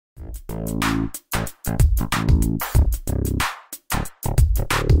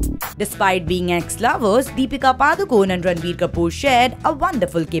Despite being ex-lovers, Deepika Padukone and Ranbir Kapoor shared a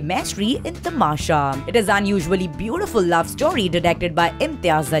wonderful chemistry in Tamasha. It is an unusually beautiful love story directed by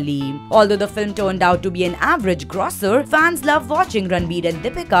Imtiaz Ali. Although the film turned out to be an average grosser, fans love watching Ranbir and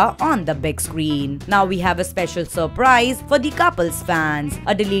Deepika on the big screen. Now we have a special surprise for the couple's fans.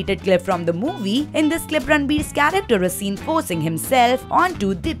 A deleted clip from the movie. In this clip, Ranbir's character is seen forcing himself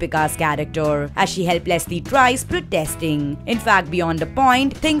onto Deepika's character as she helplessly tries protesting. In fact, beyond a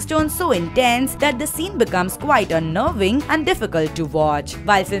point, things turn so intense that the scene becomes quite unnerving and difficult to watch.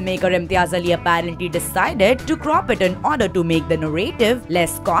 While filmmaker Imtiaz Ali apparently decided to crop it in order to make the narrative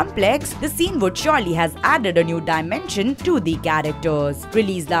less complex, the scene would surely has added a new dimension to the characters.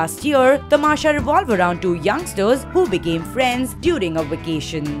 Released last year, Tamasha revolved around two youngsters who became friends during a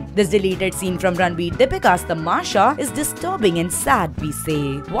vacation. This deleted scene from Ranbir Deepika's Tamasha is disturbing and sad, we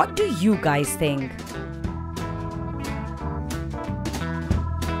say. What do you guys think?